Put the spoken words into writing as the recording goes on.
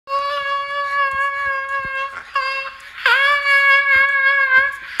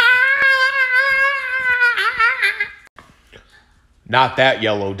Not that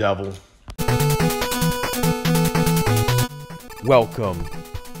yellow devil. Welcome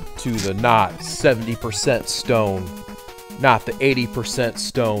to the not 70% stone, not the 80%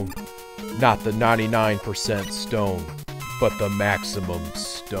 stone, not the 99% stone, but the maximum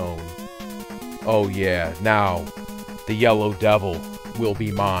stone. Oh yeah, now the yellow devil will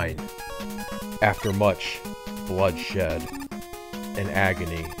be mine. After much bloodshed and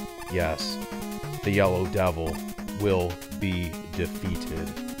agony, yes, the yellow devil will be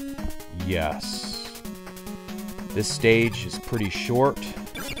defeated. Yes. This stage is pretty short.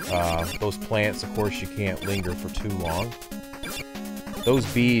 Those plants, of course, you can't linger for too long. Those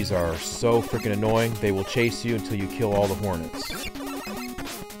bees are so freaking annoying. They will chase you until you kill all the hornets.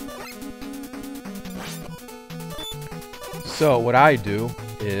 So what I do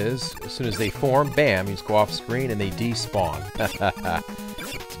is, as soon as they form, bam, you just go off screen and they despawn.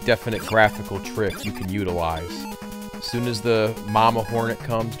 It's a definite graphical trick you can utilize. As soon as the mama hornet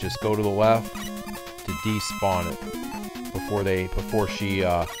comes, just go to the left to despawn it before she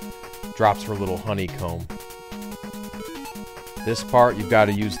drops her little honeycomb. This part, you've got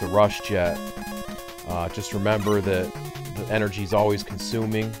to use the rush jet. Just remember that the energy is always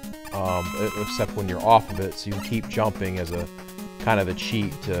consuming, except when you're off of it, so you can keep jumping as a kind of a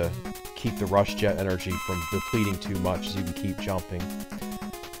cheat to keep the rush jet energy from depleting too much, so you can keep jumping.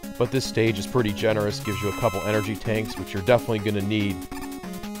 But this stage is pretty generous, gives you a couple energy tanks, which you're definitely going to need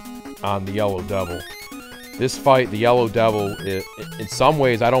on the Yellow Devil. This fight, the Yellow Devil, in some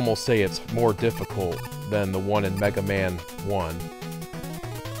ways, I'd almost say it's more difficult than the one in Mega Man 1.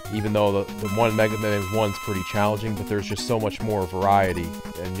 Even though the one in Mega Man 1 is pretty challenging, but there's just so much more variety,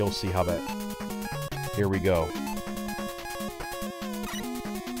 and you'll see how that... Here we go.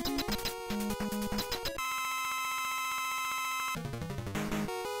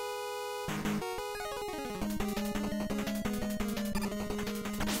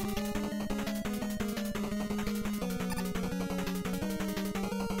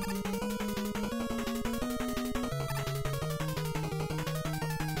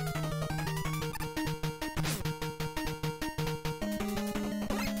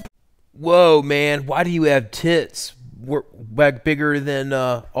 Whoa, man, why do you have tits bigger than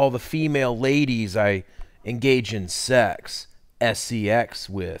all the female ladies I engage in sex, sex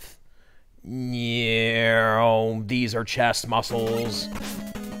with? Yeah, these are chest muscles.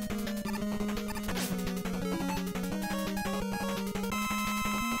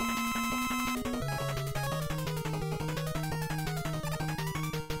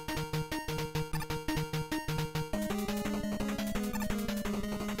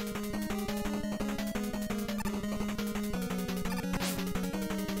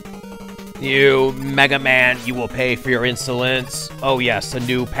 You, Mega Man, you will pay for your insolence. Oh yes, a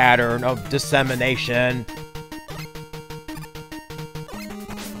new pattern of dissemination.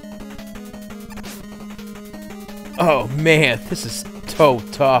 Oh man, this is so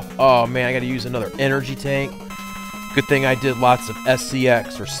tough. Oh man, I gotta use another energy tank. Good thing I did lots of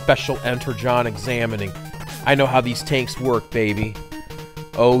SCX, or Special Energon Examining. I know how these tanks work, baby.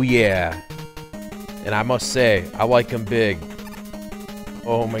 Oh yeah. And I must say, I like them big.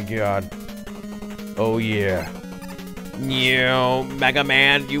 Oh my god. Oh yeah. No, Mega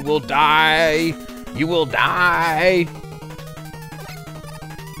Man, you will die. You will die.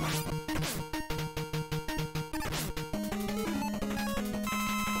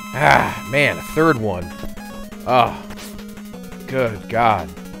 Ah, man, a third one. Oh, good God.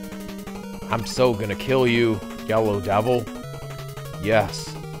 I'm so gonna kill you, Yellow Devil.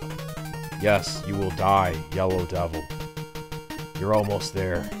 Yes. Yes, you will die, Yellow Devil. You're almost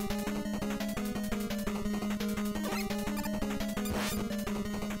there.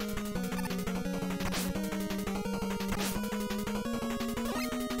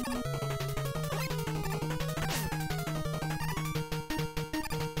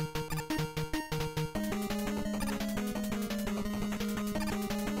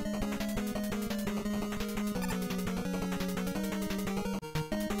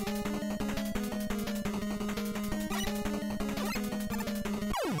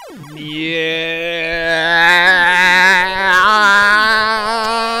 Yeah.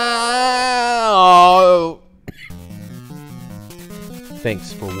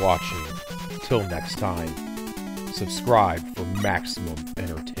 Thanks for watching. Till next time, subscribe for maximum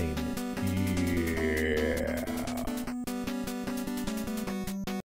entertainment.